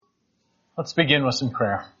Let's begin with some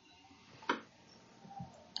prayer.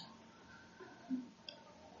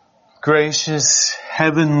 Gracious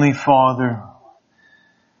Heavenly Father,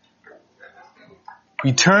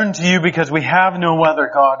 we turn to you because we have no other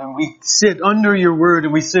God, and we sit under your word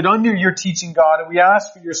and we sit under your teaching, God, and we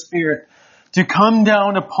ask for your Spirit to come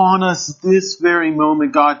down upon us this very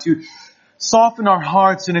moment, God, to soften our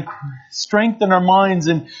hearts and strengthen our minds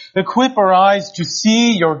and equip our eyes to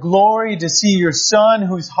see your glory, to see your Son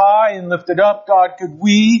who's high and lifted up. God, could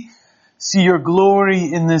we see your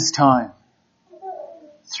glory in this time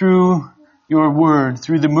through your word,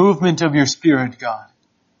 through the movement of your Spirit, God.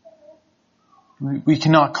 We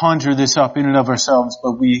cannot conjure this up in and of ourselves,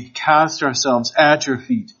 but we cast ourselves at your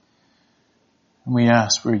feet and we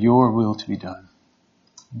ask for your will to be done.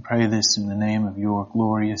 We pray this in the name of your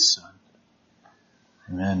glorious Son.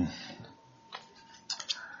 Amen.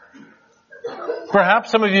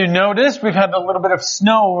 Perhaps some of you noticed we've had a little bit of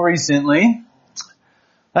snow recently.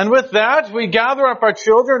 And with that, we gather up our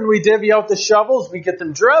children, we divvy out the shovels, we get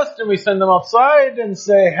them dressed, and we send them outside and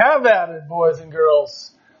say, have at it, boys and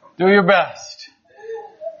girls. Do your best.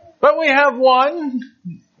 But we have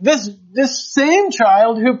this same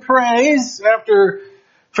child who prays after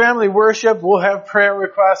family worship. We'll have prayer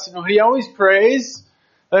requests. And he always prays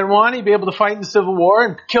that one, he'd be able to fight in the Civil War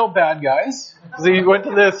and kill bad guys. Because he went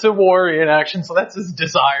to the Civil War reenaction, so that's his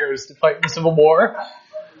desires, to fight in the Civil War.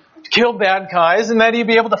 Kill bad guys, and that he'd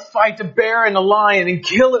be able to fight a bear and a lion and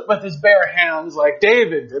kill it with his bare hands like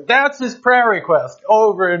David did. That's his prayer request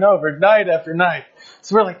over and over, night after night.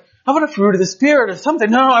 So we're like, I want a fruit of the Spirit or something.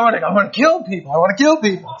 No, I want to kill people. I want to kill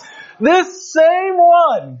people. This same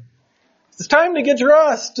one, it's time to get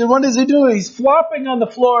dressed. And what does he do? He's flopping on the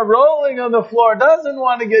floor, rolling on the floor, doesn't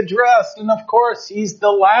want to get dressed. And of course, he's the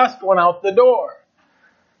last one out the door.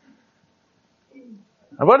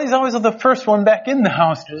 But he's always the first one back in the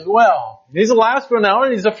house as well. He's the last one out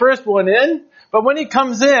and he's the first one in. But when he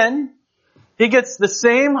comes in, he gets the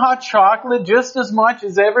same hot chocolate just as much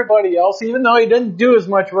as everybody else, even though he didn't do as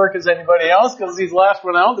much work as anybody else because he's the last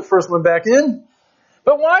one out, the first one back in.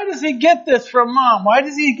 But why does he get this from Mom? Why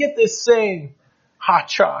does he get this same hot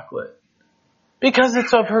chocolate? Because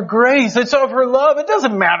it's of her grace. It's of her love. It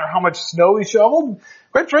doesn't matter how much snow he shoveled.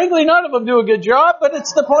 Quite frankly, none of them do a good job, but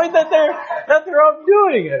it's the point that they're out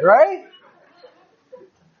doing it, right?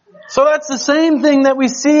 So that's the same thing that we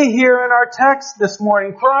see here in our text this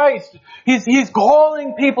morning. Christ, He's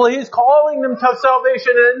calling people, He's calling them to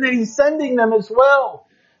salvation, and He's sending them as well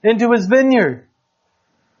into His vineyard.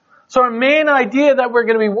 So our main idea that we're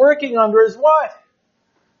going to be working under is what?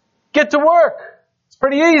 Get to work. It's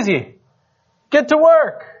pretty easy. Get to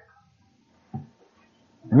work.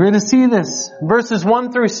 We're going to see this. Verses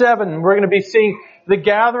 1 through 7, we're going to be seeing the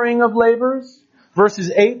gathering of laborers. Verses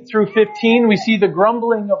 8 through 15, we see the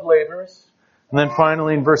grumbling of laborers. And then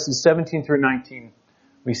finally in verses 17 through 19,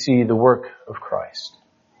 we see the work of Christ.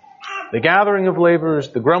 The gathering of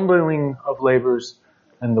laborers, the grumbling of laborers,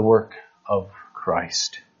 and the work of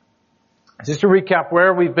Christ. Just to recap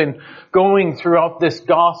where we've been going throughout this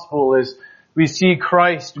gospel is we see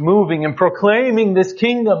Christ moving and proclaiming this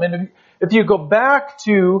kingdom. And if you go back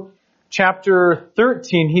to chapter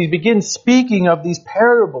 13, he begins speaking of these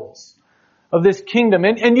parables of this kingdom.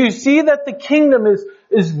 And you see that the kingdom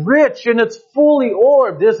is rich and it's fully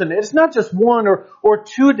orbed, isn't it? It's not just one or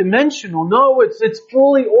two-dimensional. No, it's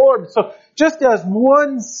fully orbed. So just as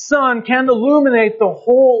one sun can illuminate the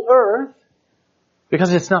whole earth,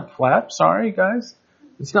 because it's not flat, sorry guys,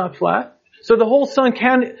 it's not flat. So the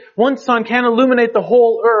one sun can illuminate the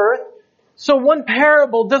whole earth. So one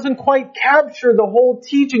parable doesn't quite capture the whole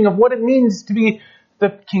teaching of what it means to be the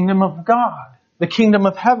kingdom of God, the kingdom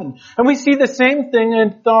of heaven. And we see the same thing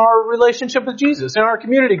in our relationship with Jesus. In our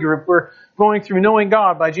community group, we're going through Knowing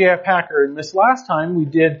God by J.I. Packer. And this last time we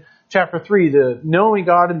did chapter 3, the knowing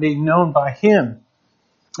God and being known by Him.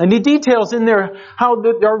 And he details in there how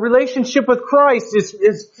our relationship with Christ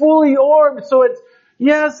is fully orbed. So it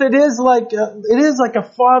is like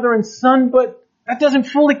a father and son, but that doesn't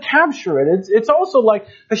fully capture it. It's also like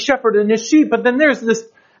a shepherd and his sheep, but then there's this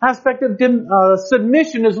aspect of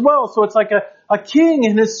submission as well. So it's like a king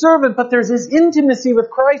and his servant, but there's this intimacy with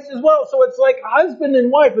Christ as well. So it's like husband and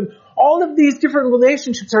wife, and all of these different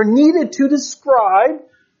relationships are needed to describe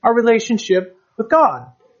our relationship with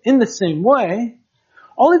God. In the same way,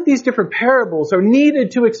 all of these different parables are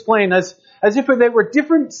needed to explain as if they were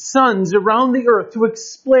different suns around the earth to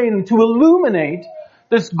explain, to illuminate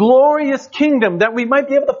this glorious kingdom that we might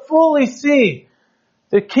be able to fully see.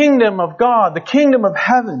 The kingdom of God, the kingdom of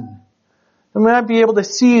heaven. And we might be able to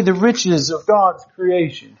see the riches of God's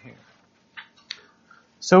creation here.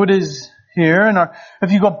 So it is here. And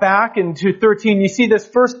if you go back into 13, you see this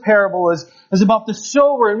first parable is about the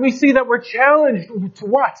sower. And we see that we're challenged to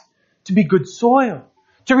what? To be good soil.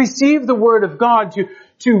 To receive the word of God.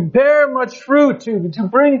 To bear much fruit. To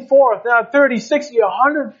bring forth 30, 60,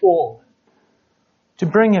 100-fold. To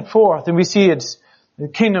bring it forth. And we see the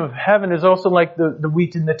kingdom of heaven is also like the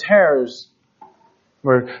wheat and the tares,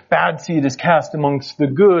 where bad seed is cast amongst the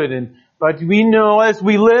good. But we know as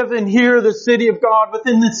we live and hear the city of God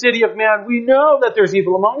within the city of man, we know that there's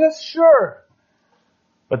evil among us, sure.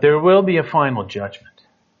 But there will be a final judgment.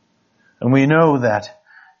 And we know that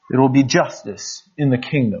it will be justice in the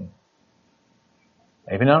kingdom.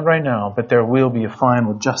 Maybe not right now, but there will be a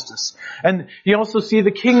final justice. And you also see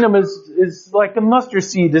the kingdom is like a mustard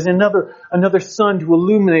seed, is another sun to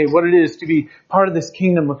illuminate what it is to be part of this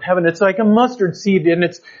kingdom of heaven. It's like a mustard seed, and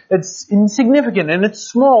it's insignificant and it's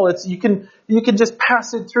small. You can just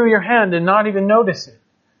pass it through your hand and not even notice it.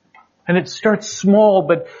 And it starts small,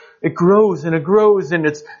 but it grows and it grows, and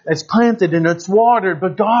it's planted and it's watered.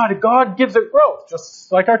 But God gives it growth,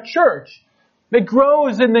 just like our church. It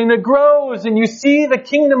grows and then it grows, and you see the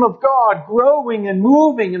kingdom of God growing and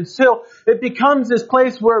moving until it becomes this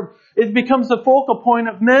place where it becomes the focal point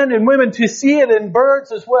of men and women to see it, and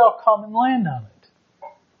birds as well come and land on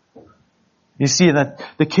it. You see that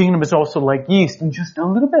the kingdom is also like yeast, and just a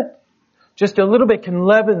little bit can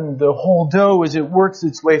leaven the whole dough as it works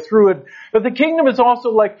its way through it. But the kingdom is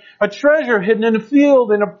also like a treasure hidden in a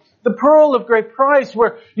field, and the pearl of great price,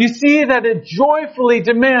 where you see that it joyfully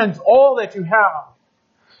demands all that you have.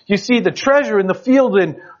 You see the treasure in the field,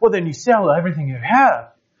 and then you sell everything you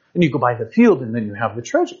have. And you go buy the field, and then you have the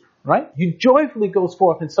treasure, right? He joyfully goes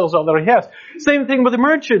forth and sells all that he has. Same thing with the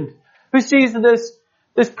merchant who sees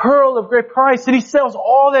this pearl of great price, and he sells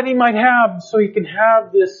all that he might have so he can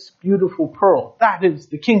have this beautiful pearl. That is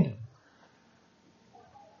the kingdom.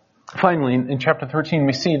 Finally, in chapter 13,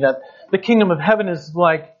 we see that the kingdom of heaven is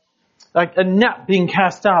like a net being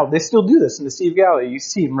cast out. They still do this in the Sea of Galilee. You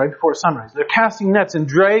see them right before sunrise. They're casting nets and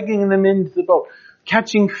dragging them into the boat,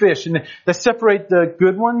 catching fish, and they separate the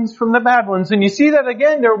good ones from the bad ones. And you see that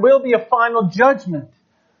again, there will be a final judgment.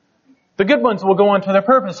 The good ones will go on to their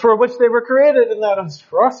purpose for which they were created, and that is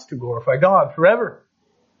for us to glorify God forever.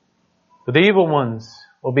 But the evil ones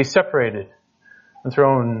will be separated and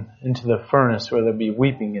thrown into the furnace, where there'll be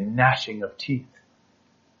weeping and gnashing of teeth.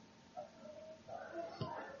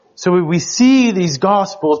 So we see these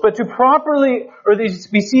Gospels,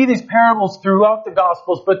 we see these parables throughout the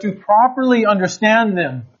Gospels, but to properly understand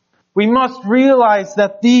them, we must realize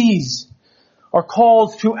that these are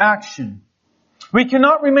calls to action. We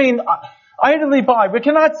cannot remain idly by. We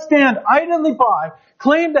cannot stand idly by,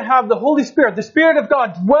 claim to have the Holy Spirit, the Spirit of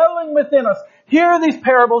God dwelling within us, hear these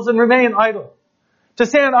parables and remain idle. To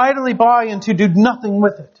stand idly by and to do nothing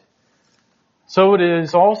with it. So it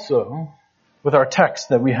is also with our text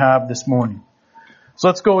that we have this morning. So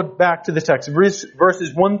let's go back to the text,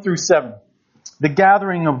 verses 1 through 7. The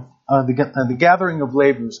gathering of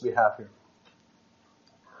laborers we have here.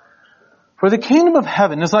 For the kingdom of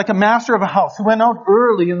heaven is like a master of a house who went out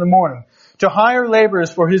early in the morning to hire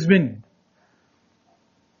laborers for his vineyard.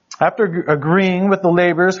 After agreeing with the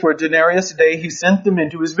laborers for a denarius a day, he sent them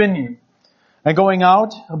into his vineyard. And going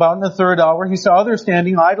out about in the third hour, he saw others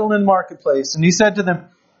standing idle in the marketplace, and he said to them,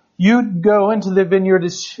 You go into the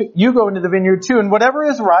vineyard too, and whatever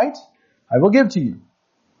is right, I will give to you.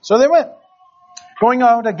 So they went. Going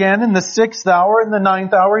out again in the 6th hour and the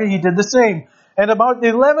 9th hour, he did the same. And about the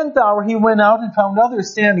 11th hour, he went out and found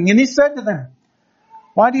others standing. And he said to them,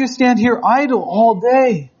 Why do you stand here idle all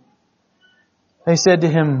day? They said to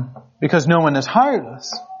him, Because no one has hired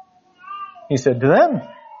us. He said to them,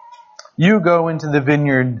 You go into the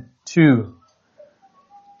vineyard too.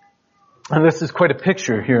 And this is quite a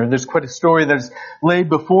picture here. There's quite a story that is laid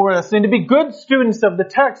before us. And to be good students of the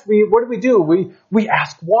text, what do? We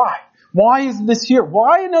ask why. Why is this here?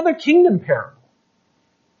 Why another kingdom parable?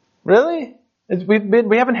 Really?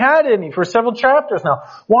 We haven't had any for several chapters now.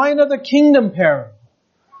 Why another kingdom parable?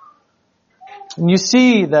 And you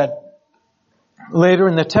see that later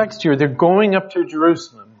in the text here, they're going up to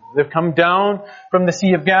Jerusalem. They've come down from the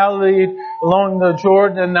Sea of Galilee along the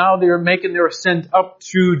Jordan, and now they're making their ascent up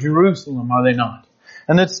to Jerusalem, are they not?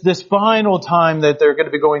 And it's this final time that they're going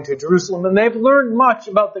to be going to Jerusalem, and they've learned much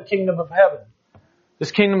about the kingdom of heaven,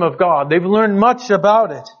 this kingdom of God. They've learned much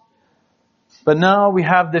about it. But now we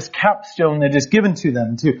have this capstone that is given to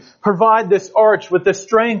them to provide this arch with the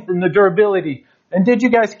strength and the durability. And did you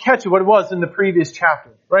guys catch what it was in the previous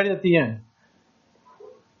chapter, right at the end?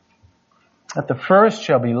 That the first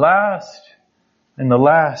shall be last, and the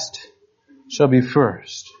last shall be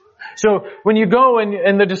first. So when you go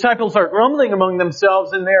and the disciples are grumbling among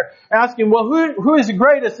themselves and they're asking, well, who is the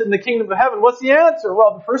greatest in the kingdom of heaven? What's the answer?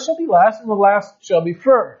 Well, the first shall be last and the last shall be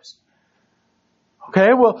first. Okay,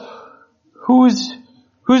 well, who's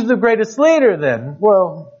the greatest leader then?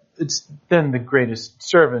 Well, it's then the greatest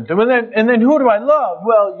servant. And then who do I love?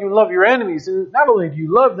 Well, you love your enemies. And not only do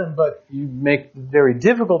you love them, but you make the very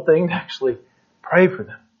difficult thing to actually pray for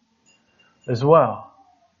them as well.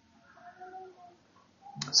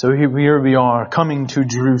 So here we are coming to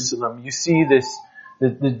Jerusalem. You see this,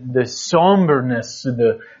 the somberness,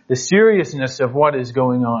 the seriousness of what is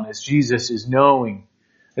going on as Jesus is knowing,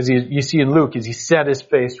 as you see in Luke, as he set his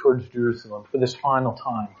face towards Jerusalem for this final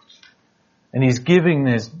time. And he's giving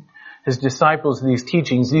his disciples these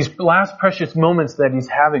teachings, these last precious moments that he's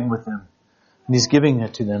having with them. And he's giving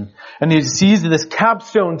it to them. And he sees this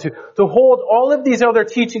capstone to hold all of these other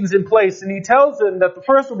teachings in place. And he tells them that the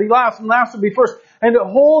first will be last and last will be first. And it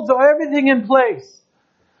holds everything in place.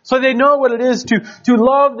 So they know what it is to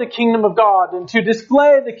love the kingdom of God and to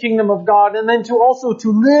display the kingdom of God and then to also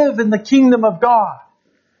to live in the kingdom of God.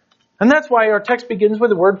 And that's why our text begins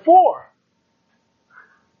with the word for.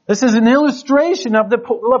 This is an illustration of the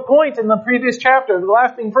point in the previous chapter, the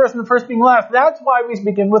last being first and the first being last. That's why we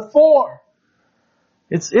begin with for.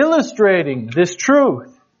 It's illustrating this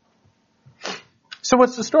truth. So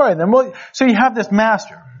what's the story then? Well, so you have this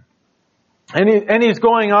master. And he's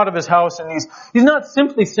going out of his house and he's not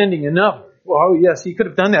simply sending another. Well, yes, he could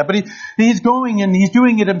have done that. But he's going and he's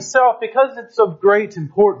doing it himself because it's of great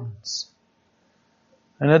importance.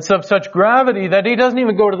 And it's of such gravity that he doesn't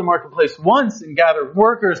even go to the marketplace once and gather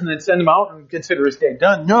workers and then send them out and consider his day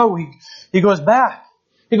done. No, he goes back.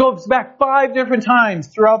 He goes back 5 different times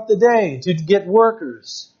throughout the day to get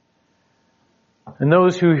workers. And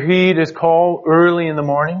those who heed his call early in the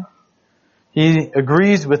morning, he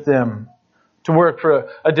agrees with them to work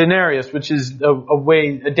for a denarius, which is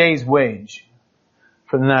a day's wage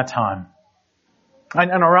from that time. And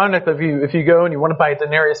ironically, if you go and you want to buy a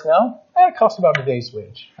denarius now, it costs about a day's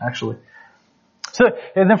wage, actually. So,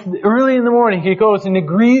 and then early in the morning, he goes and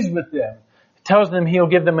agrees with them. Tells them he'll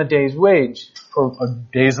give them a day's wage for a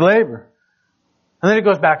day's labor. And then he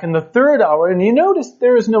goes back in the 3rd hour, and you notice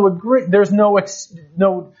there's no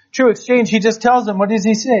true exchange. He just tells them, what does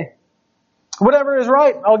he say? Whatever is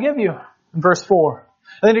right, I'll give you. In verse 4.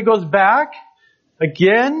 And then he goes back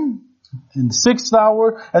again in the 6th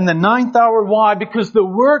hour and the 9th hour. Why? Because the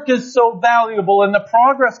work is so valuable and the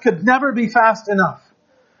progress could never be fast enough.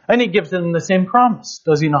 And he gives them the same promise,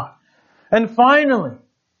 does he not? And finally,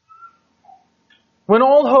 when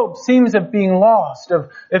all hope seems of being lost,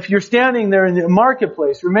 if you're standing there in the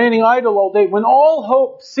marketplace, remaining idle all day, when all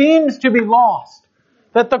hope seems to be lost,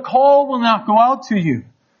 that the call will not go out to you,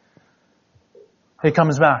 he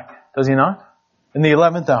comes back. Does he not? In the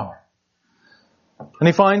 11th hour. And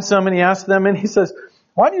he finds some and he asks them and he says,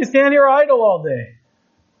 why do you stand here idle all day?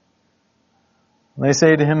 And they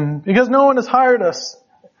say to him, because no one has hired us.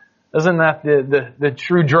 Isn't that the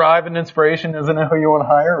true drive and inspiration? Isn't that who you want to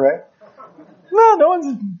hire, right? No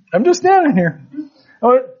one's, I'm just standing here.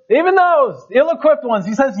 Even those ill-equipped ones,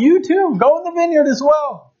 he says, you too, go in the vineyard as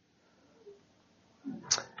well.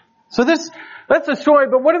 So that's a story,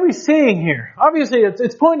 but what are we seeing here? Obviously,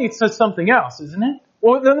 it's pointing to something else, isn't it?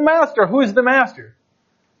 Well, the master, who is the master?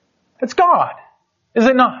 It's God, is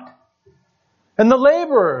it not? And the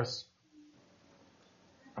laborers,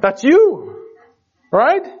 that's you,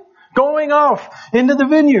 right? Going off into the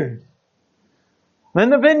vineyard. Then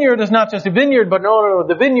the vineyard is not just a vineyard, but no,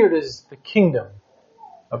 the vineyard is the kingdom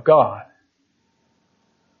of God.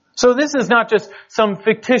 So this is not just some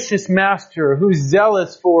fictitious master who's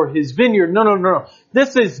zealous for his vineyard. No.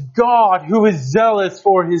 This is God who is zealous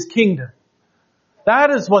for his kingdom. That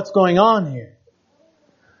is what's going on here.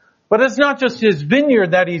 But it's not just his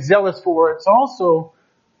vineyard that he's zealous for, it's also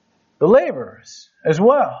the laborers as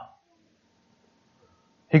well.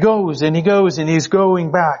 He goes and he's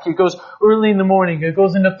going back. He goes early in the morning. He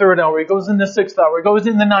goes in the 3rd hour. He goes in the 6th hour. He goes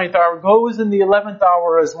in the 9th hour. He goes in the 11th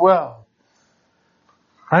hour as well.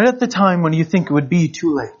 Right at the time when you think it would be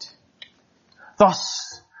too late.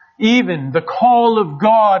 Thus, even the call of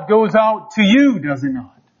God goes out to you, does it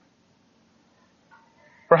not?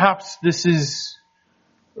 Perhaps this is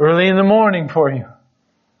early in the morning for you.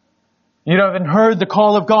 You haven't heard the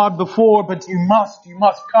call of God before, but you must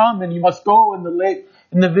come and you must go in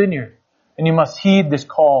the vineyard. And you must heed this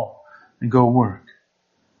call and go work.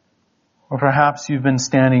 Or perhaps you've been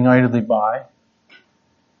standing idly by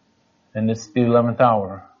and it's the 11th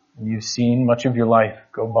hour and you've seen much of your life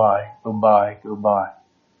go by.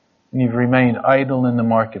 And you've remained idle in the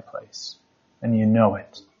marketplace and you know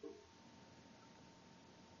it.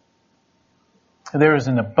 there is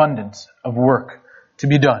an abundance of work to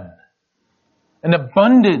be done. An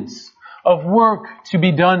abundance of work to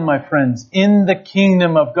be done, my friends, in the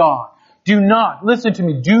kingdom of God. Do not, listen to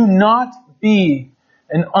me, do not be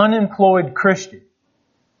an unemployed Christian.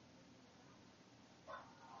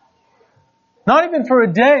 Not even for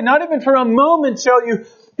a day, not even for a moment shall you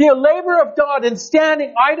be a laborer of God and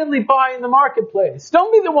standing idly by in the marketplace.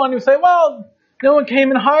 Don't be the one who say, well, no one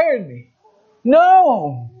came and hired me.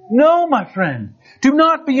 No, my friend. Do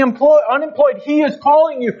not be unemployed. He is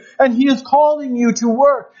calling you, and He is calling you to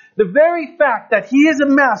work. The very fact that He is a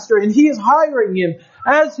master and He is hiring him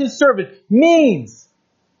as His servant means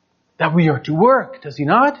that we are to work, does He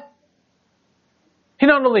not? He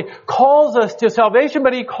not only calls us to salvation,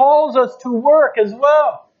 but He calls us to work as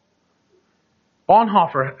well.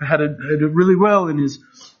 Bonhoeffer had it really well in his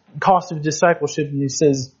Cost of Discipleship, and he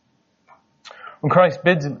says, when Christ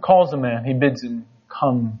calls a man, He bids him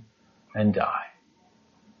come and die.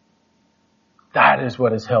 That is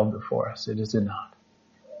what is held before us, is it not?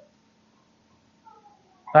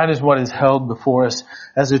 That is what is held before us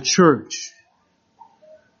as a church.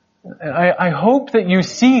 I hope that you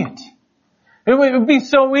see it. It would be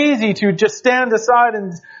so easy to just stand aside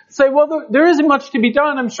and say, well, there isn't much to be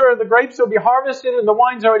done. I'm sure the grapes will be harvested and the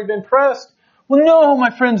wine's already been pressed. Well, no,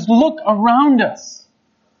 my friends, look around us.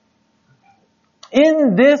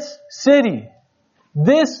 In this city,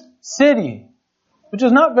 which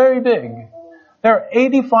is not very big, there are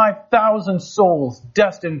 85,000 souls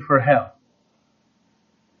destined for hell.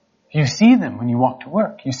 You see them when you walk to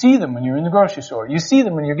work. You see them when you're in the grocery store. You see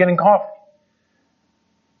them when you're getting coffee.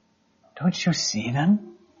 Don't you see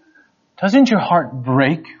them? Doesn't your heart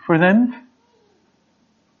break for them?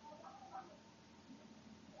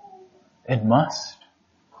 It must.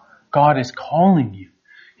 God is calling you.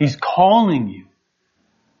 He's calling you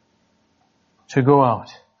to go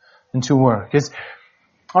out and to work.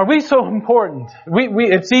 Are we so important?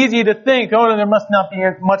 It's easy to think, oh, there must not be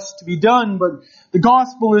much to be done, but the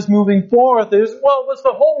gospel is moving forth. What's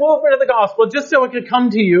the whole movement of the gospel? Just so it could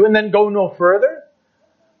come to you and then go no further?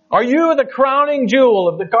 Are you the crowning jewel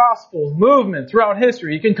of the gospel movement throughout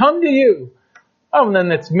history? It can come to you. Oh, and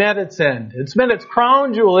then it's met its end. It's met its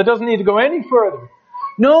crown jewel. It doesn't need to go any further.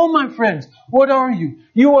 No, my friends, what are you?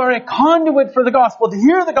 You are a conduit for the gospel. To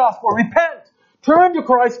hear the gospel, repent, turn to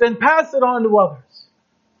Christ, and pass it on to others.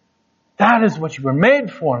 That is what you were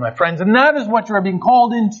made for, my friends, and that is what you are being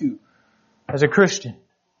called into as a Christian.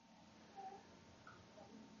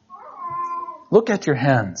 Look at your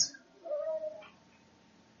hands.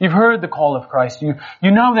 You've heard the call of Christ. You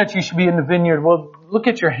know that you should be in the vineyard. Well, look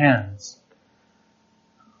at your hands.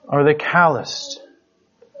 Are they calloused?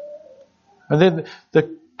 Are they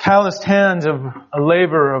the calloused hands of a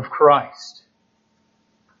laborer of Christ?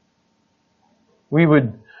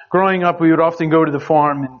 Growing up, we would often go to the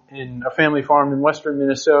farm, in a family farm in western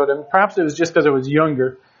Minnesota. And perhaps it was just because I was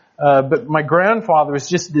younger. But my grandfather was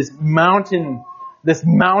just this mountain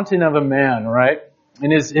of a man, right?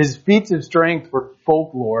 And his feats of strength were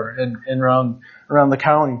folklore and around the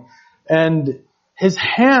county. And his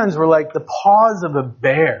hands were like the paws of a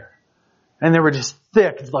bear. And they were just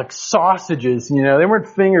thick, like sausages, They weren't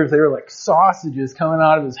fingers, they were like sausages coming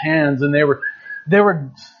out of his hands. And they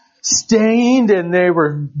were stained, and they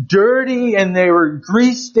were dirty, and they were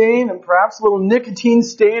grease stained, and perhaps a little nicotine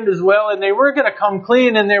stained as well. And they weren't going to come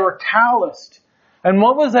clean, and they were calloused. And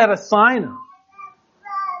what was that a sign of?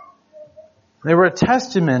 They were a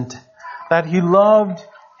testament that he loved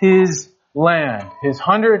his land, his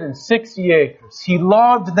 160 acres. He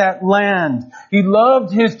loved that land. He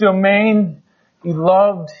loved his domain. He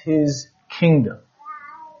loved his kingdom.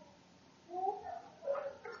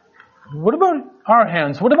 What about our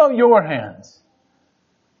hands? What about your hands?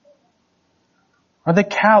 Are they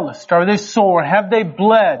calloused? Are they sore? Have they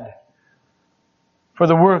bled for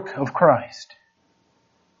the work of Christ?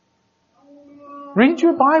 Read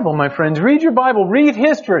your Bible, my friends. Read your Bible. Read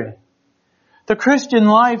history. The Christian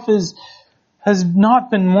life has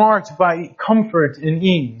not been marked by comfort and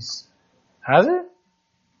ease. Has it?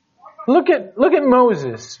 Look at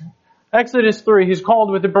Moses. Exodus 3, he's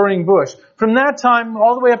called with the burning bush. From that time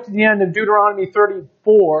all the way up to the end of Deuteronomy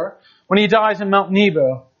 34, when he dies in Mount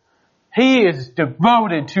Nebo, he is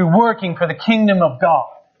devoted to working for the kingdom of God.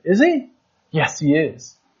 Is he? Yes, he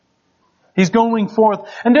is. He's going forth.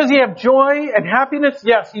 And does he have joy and happiness?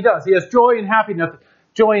 Yes, he does. He has joy and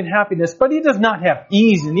happiness, but he does not have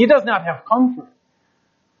ease, and he does not have comfort.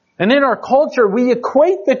 And in our culture, we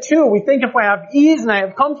equate the two. We think if I have ease and I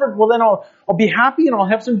have comfort, well then I'll be happy and I'll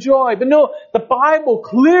have some joy. But no, the Bible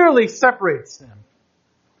clearly separates them.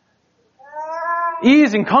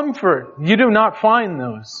 Ease and comfort, you do not find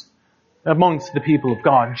those amongst the people of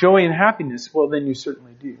God. Joy and happiness, well then you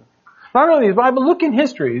certainly do. Not only the Bible, look in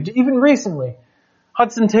history, even recently.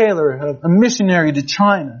 Hudson Taylor, a missionary to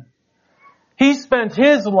China. He spent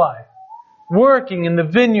his life working in the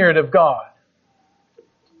vineyard of God.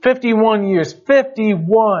 51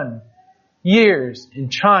 years in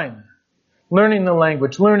China. Learning the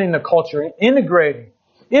language, learning the culture, integrating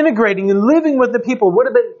and living with the people.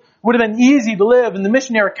 Would have been easy to live in the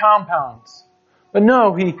missionary compounds. But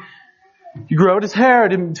no, he grew out his hair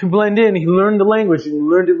to blend in. He learned the language and he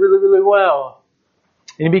learned it really, really well.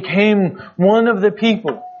 And he became one of the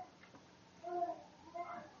people.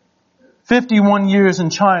 51 years in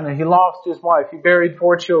China. He lost his wife. He buried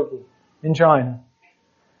 4 children in China.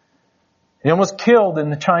 He almost killed in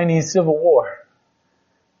the Chinese Civil War.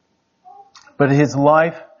 But his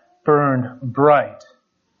life burned bright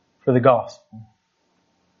for the gospel.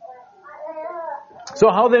 So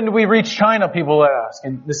how then do we reach China, people ask?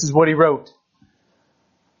 And this is what he wrote.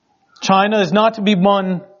 China is not to be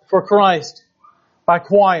won for Christ by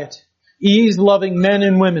quiet, ease-loving men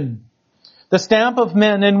and women. The stamp of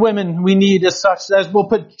men and women we need is such as will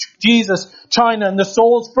put Jesus, China, and the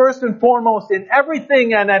souls first and foremost in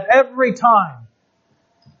everything and at every time.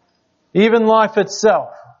 Even life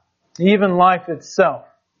itself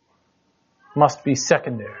must be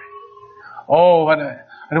secondary. Oh, I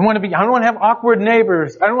don't want to have awkward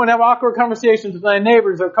neighbors. I don't want to have awkward conversations with my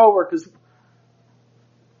neighbors or coworkers.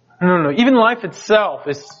 No. Even life itself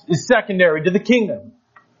is secondary to the kingdom.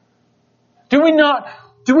 Do we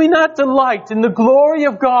not delight in the glory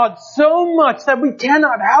of God so much that we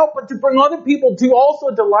cannot help but to bring other people to also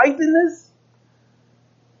delight in this?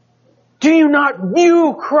 Do you not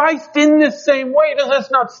view Christ in this same way? Does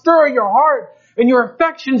this not stir your heart and your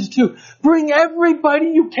affections to bring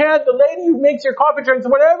everybody you can, the lady who makes your coffee drinks,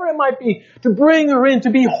 whatever it might be, to bring her in,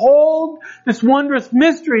 to behold this wondrous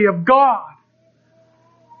mystery of God?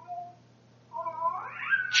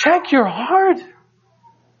 Check your heart.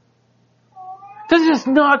 Does this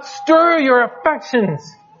not stir your affections?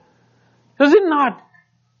 Does it not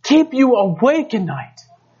keep you awake at night?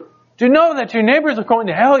 To know that your neighbors are going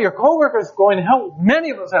to hell, your coworkers are going to hell. Many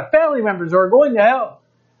of us have family members who are going to hell.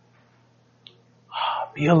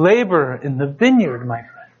 Be a laborer in the vineyard, my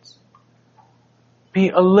friends. Be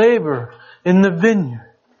a laborer in the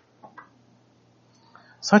vineyard.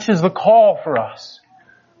 Such is the call for us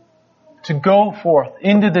to go forth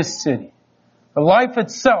into this city. The life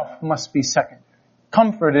itself must be secondary.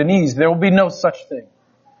 Comfort and ease, there will be no such thing.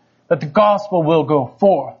 But the gospel will go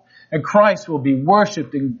forth, and Christ will be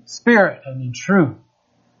worshipped in spirit and in truth.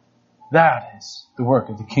 That is the work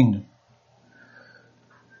of the kingdom.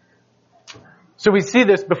 So we see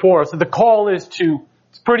this before us. So the call is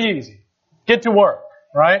it's pretty easy. Get to work,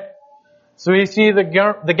 right? So we see the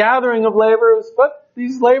gathering of laborers, but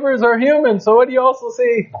these laborers are human. So what do you also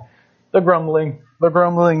see? The grumbling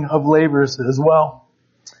of laborers as well.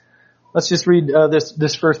 Let's just read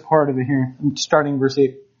this first part of it here, starting verse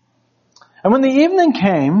 8. And when the evening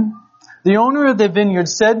came, the owner of the vineyard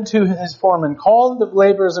said to his foreman, call the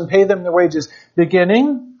laborers and pay them their wages,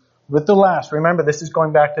 beginning with the last. Remember, this is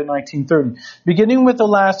going back to 1930. Beginning with the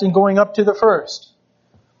last and going up to the first.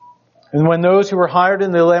 And when those who were hired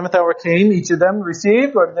in the 11th hour came, each of them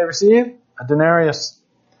received, what did they receive? A denarius.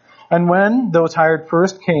 And when those hired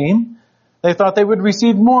first came, they thought they would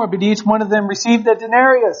receive more, but each one of them received a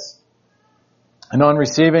denarius. And on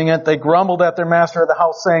receiving it, they grumbled at their master of the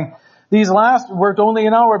house, saying, these last worked only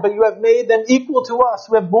an hour, but you have made them equal to us,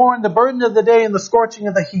 who have borne the burden of the day and the scorching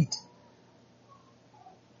of the heat.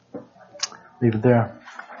 Leave it there.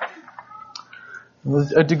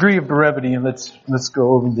 With a degree of brevity, and let's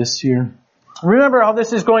go over this here. Remember how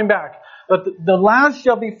this is going back. But the last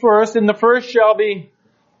shall be first, and the first shall be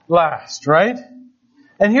last, right?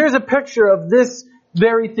 And here's a picture of this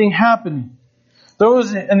very thing happening.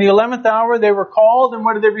 Those in the 11th hour, they were called, and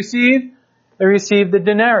what did they receive? They received the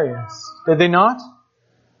denarius. Did they not?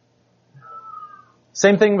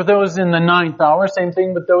 Same thing with those in the 9th hour, same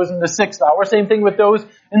thing with those in the 6th hour, same thing with those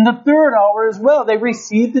in the 3rd hour as well. They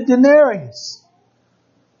received the denarius.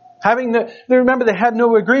 Remember they had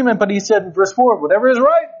no agreement, but he said in verse 4, whatever is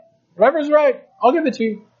right, I'll give it to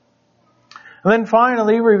you. And then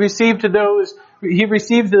finally, he received those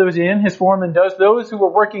in, his foreman does, those who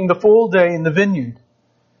were working the full day in the vineyard.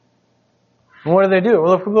 And what do they do?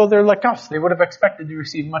 Well, they're like us. They would have expected to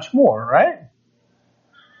receive much more, right?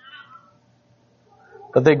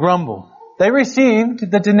 But they grumble. They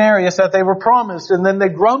received the denarius that they were promised, and then they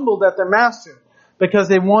grumbled at their master because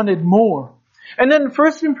they wanted more. And then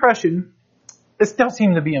first impression, this does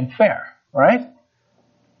seem to be unfair, right?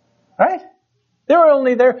 Right? They were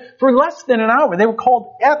only there for less than an hour. They were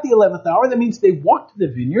called at the 11th hour. That means they walk to the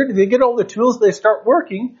vineyard, they get all the tools, they start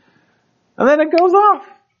working, and then it goes off.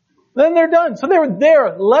 Then they're done. So they were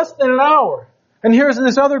there less than an hour. And here's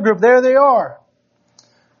this other group, there they are,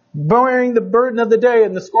 bearing the burden of the day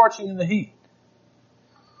and the scorching and the heat.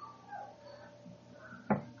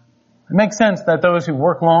 It makes sense that those who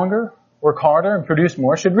work longer, work harder, and produce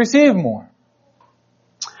more should receive more.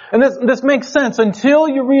 And this makes sense until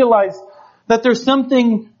you realize that there's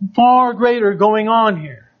something far greater going on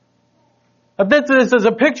here. That this is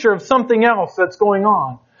a picture of something else that's going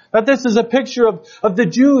on. That this is a picture of the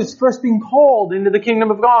Jews first being called into the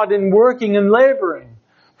kingdom of God and working and laboring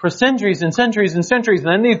for centuries and centuries and centuries.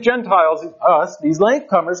 And then these Gentiles, us, these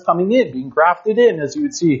latecomers coming in, being grafted in, as you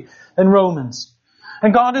would see in Romans.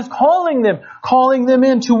 And God is calling them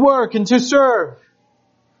in to work and to serve.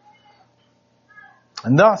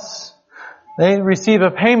 And thus, they receive a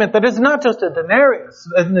payment that is not just a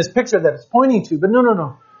denarius in this picture that it's pointing to, but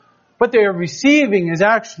no. What they are receiving is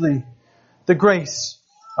actually the grace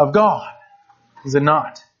of God. Is it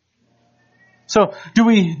not? So, do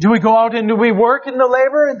we go out and do we work in the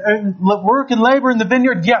labor in the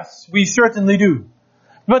vineyard? Yes, we certainly do.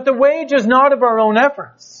 But the wage is not of our own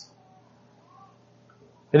efforts.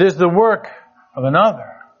 It is the work of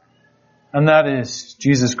another. And that is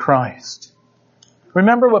Jesus Christ.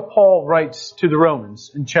 Remember what Paul writes to the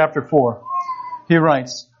Romans in chapter 4. He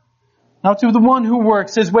writes, "Now to the one who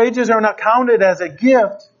works, his wages are not counted as a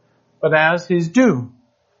gift, but as his due.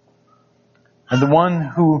 And the one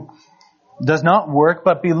who does not work,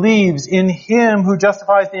 but believes in him who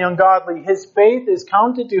justifies the ungodly, his faith is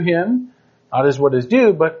counted to him, not as what is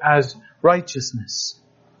due, but as righteousness."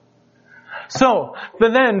 So,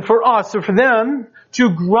 but then for us, or for them, to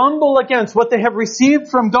grumble against what they have received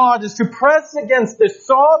from God is to press against the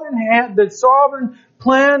sovereign hand, the sovereign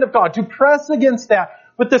plan of God, to press against that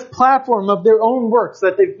with this platform of their own works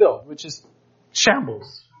that they've built, which is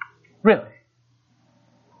shambles. Really.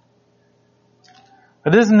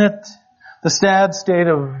 But isn't it the sad state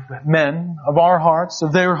of men, of our hearts,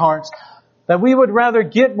 of their hearts, that we would rather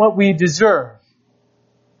get what we deserve?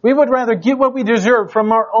 We would rather get what we deserve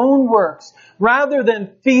from our own works rather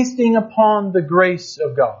than feasting upon the grace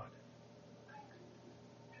of God.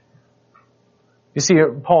 You see,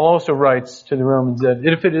 Paul also writes to the Romans that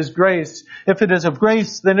if it is of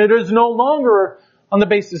grace, then it is no longer on the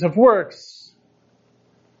basis of works.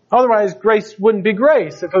 Otherwise, grace wouldn't be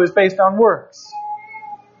grace if it was based on works.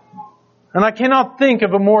 And I cannot think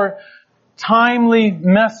of a more timely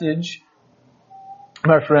message,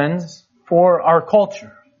 my friends, for our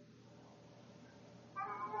culture.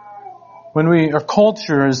 When our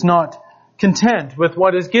culture is not content with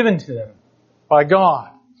what is given to them by God.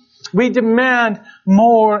 We demand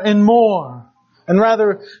more and more. And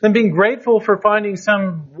rather than being grateful for finding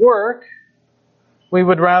some work, we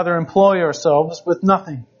would rather employ ourselves with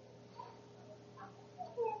nothing.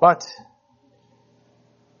 But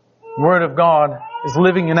the Word of God is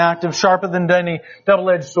living and active, sharper than any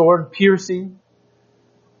double-edged sword, piercing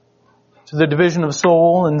to the division of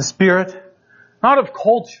soul and the spirit, not of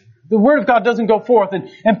culture. The Word of God doesn't go forth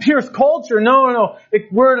and pierce culture. No. The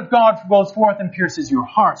Word of God goes forth and pierces your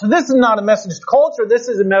heart. So this is not a message to culture. This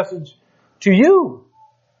is a message to you,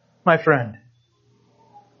 my friend.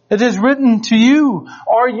 It is written to you.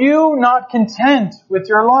 Are you not content with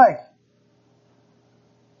your life?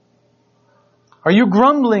 Are you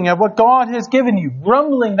grumbling at what God has given you?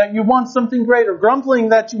 Grumbling that you want something greater? Grumbling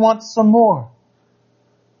that you want some more?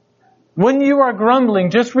 When you are grumbling,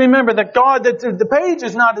 just remember that the page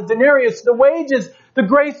is not a denarius, the wage is the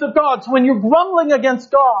grace of God. So when you're grumbling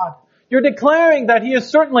against God, you're declaring that He is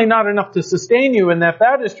certainly not enough to sustain you, and if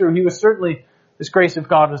that is true, this grace of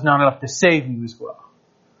God was not enough to save you as well.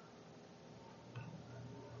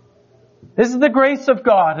 Is the grace of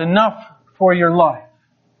God enough for your life?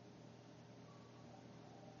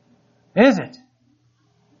 Is it?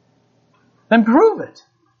 Then prove it.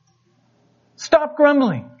 Stop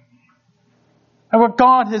grumbling at what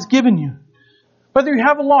God has given you. Whether you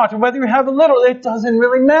have a lot or whether you have a little, it doesn't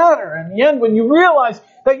really matter. In the end, when you realize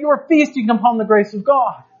that you are feasting upon the grace of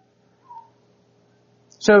God.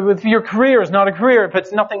 So if your career is not a career, if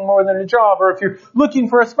it's nothing more than a job, or if you're looking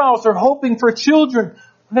for a spouse or hoping for children,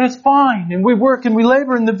 then it's fine. And we work and we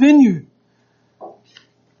labor in the vineyard. But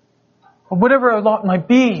whatever our lot might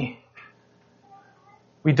be,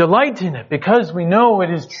 we delight in it because we know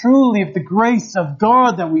it is truly of the grace of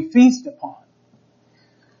God that we feast upon.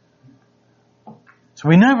 So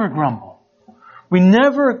we never grumble. We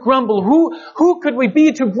never grumble. Who could we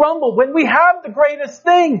be to grumble when we have the greatest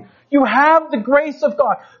thing? You have the grace of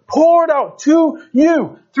God poured out to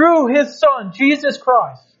you through His Son, Jesus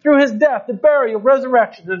Christ, through His death, the burial,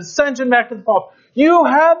 resurrection, the ascension back to the Father. You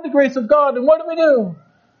have the grace of God, and what do?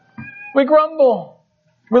 We grumble.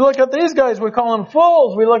 We look at these guys, we call them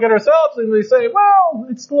fools. We look at ourselves and we say, well,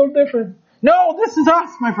 it's a little different. No, this is us,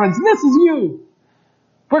 my friends. This is you.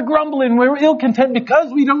 We're grumbling, we're ill-content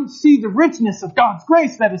because we don't see the richness of God's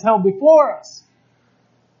grace that is held before us.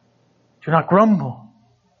 Do not grumble.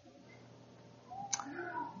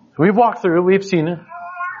 We've walked through it, we've seen it.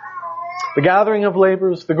 The gathering of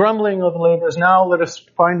laborers, the grumbling of laborers. Now let us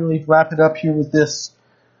finally wrap it up here with this.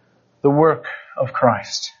 The work of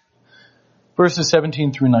Christ. Verses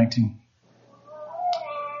 17 through 19.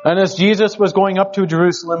 And as Jesus was going up to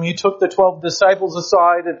Jerusalem, He took the 12 disciples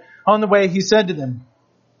aside, and on the way He said to them,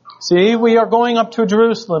 see, we are going up to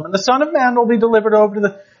Jerusalem, and the Son of Man will be delivered over to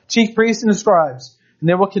the chief priests and the scribes, and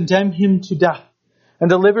they will condemn Him to death, and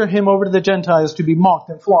deliver Him over to the Gentiles to be mocked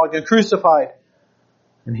and flogged and crucified,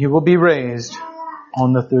 and He will be raised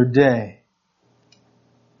on the third day.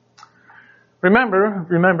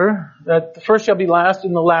 Remember that the first shall be last,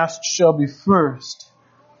 and the last shall be first.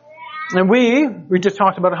 And we just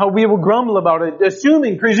talked about how we will grumble about it,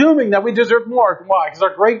 presuming that we deserve more. Why? Because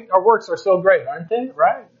our works are so great, aren't they?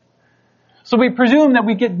 Right? So we presume that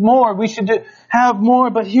we get more, we should have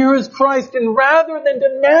more, but here is Christ, and rather than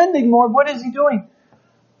demanding more, what is He doing?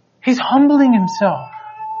 He's humbling Himself.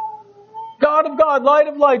 God of God, light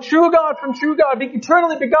of light, true God from true God,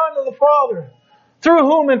 eternally begotten of the Father, through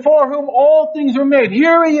whom and for whom all things were made.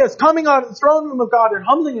 Here He is, coming out of the throne room of God and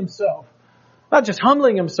humbling Himself. Not just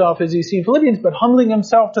humbling Himself as you see in Philippians, but humbling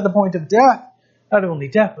Himself to the point of death. Not only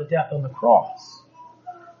death, but death on the cross.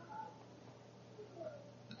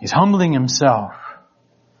 He's humbling Himself.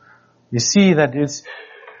 You see that it's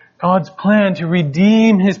God's plan to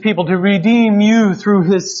redeem His people, to redeem you through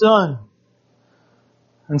His Son.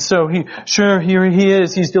 And so here He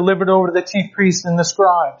is. He's delivered over to the chief priests and the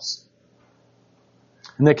scribes.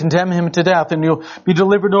 And they condemn Him to death, and He'll be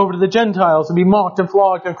delivered over to the Gentiles and be mocked and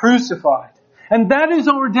flogged and crucified. And that is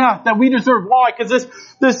our death that we deserve. Why? Because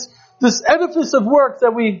this edifice of works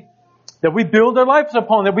that we build our lives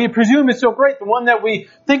upon, that we presume is so great, the one that we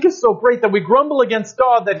think is so great, that we grumble against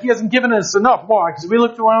God that He hasn't given us enough. Why? Because we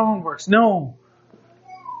look to our own works. No.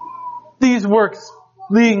 These works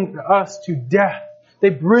lead us to death. They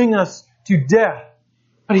bring us to death.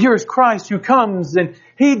 But here is Christ who comes and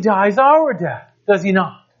He dies our death. Does He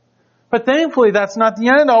not? But thankfully that's not the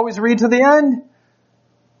end. Always read to the end.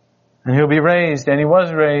 And He'll be raised, and He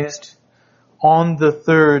was raised on the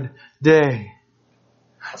third day.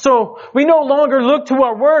 So, we no longer look to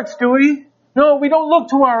our works, do we? No, we don't look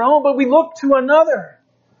to our own, but we look to another.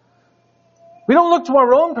 We don't look to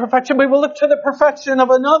our own perfection, but we look to the perfection of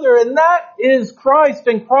another, and that is Christ,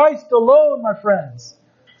 and Christ alone, my friends.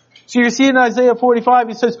 So you see in Isaiah 45,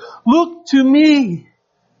 He says, look to me.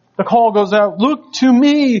 The call goes out, look to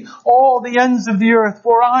me, all the ends of the earth,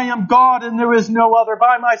 for I am God and there is no other.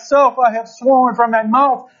 By myself I have sworn, from my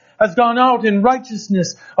mouth has gone out in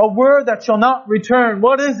righteousness, a word that shall not return.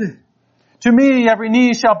 What is it? To me every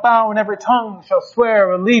knee shall bow and every tongue shall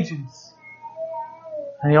swear allegiance.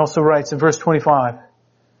 And He also writes in verse 25,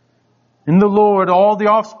 in the Lord all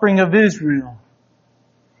the offspring of Israel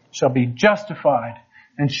shall be justified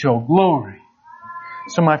and show glory.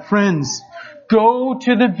 So my friends, go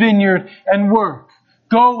to the vineyard and work.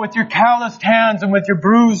 Go with your calloused hands and with your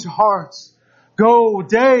bruised hearts. Go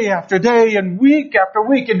day after day and week after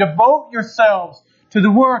week and devote yourselves to the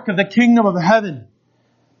work of the kingdom of heaven.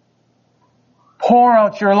 Pour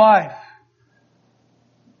out your life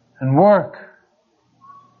and work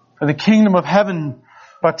for the kingdom of heaven,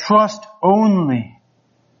 but trust only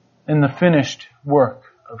in the finished work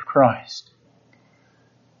of Christ.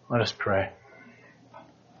 Let us pray.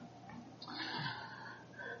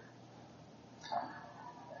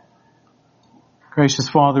 Gracious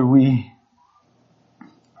Father, we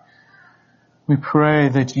pray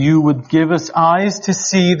that You would give us eyes to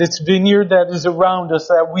see this vineyard that is around us,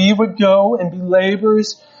 that we would go and be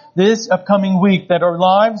laborers this upcoming week, that our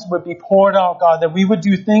lives would be poured out, God, that we would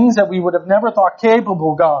do things that we would have never thought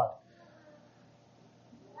capable, God.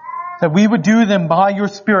 That we would do them by Your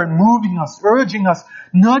Spirit, moving us, urging us,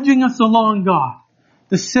 nudging us along, God.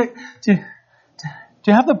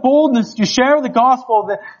 To have the boldness to share the gospel,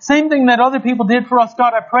 the same thing that other people did for us,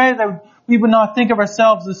 God, I pray that we would not think of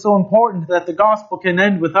ourselves as so important that the gospel can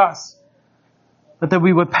end with us, but that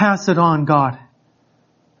we would pass it on, God.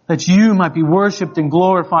 that you might be worshipped and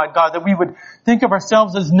glorified, God, that we would think of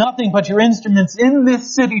ourselves as nothing but your instruments in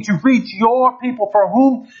this city to reach your people for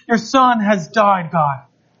whom your Son has died, God.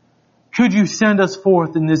 Could you send us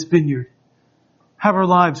forth in this vineyard? Have our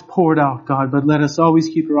lives poured out, God, but let us always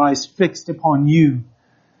keep our eyes fixed upon you,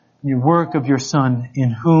 your work of your Son,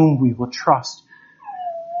 in whom we will trust,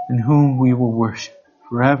 in whom we will worship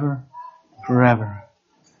forever, forever.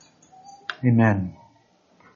 Amen.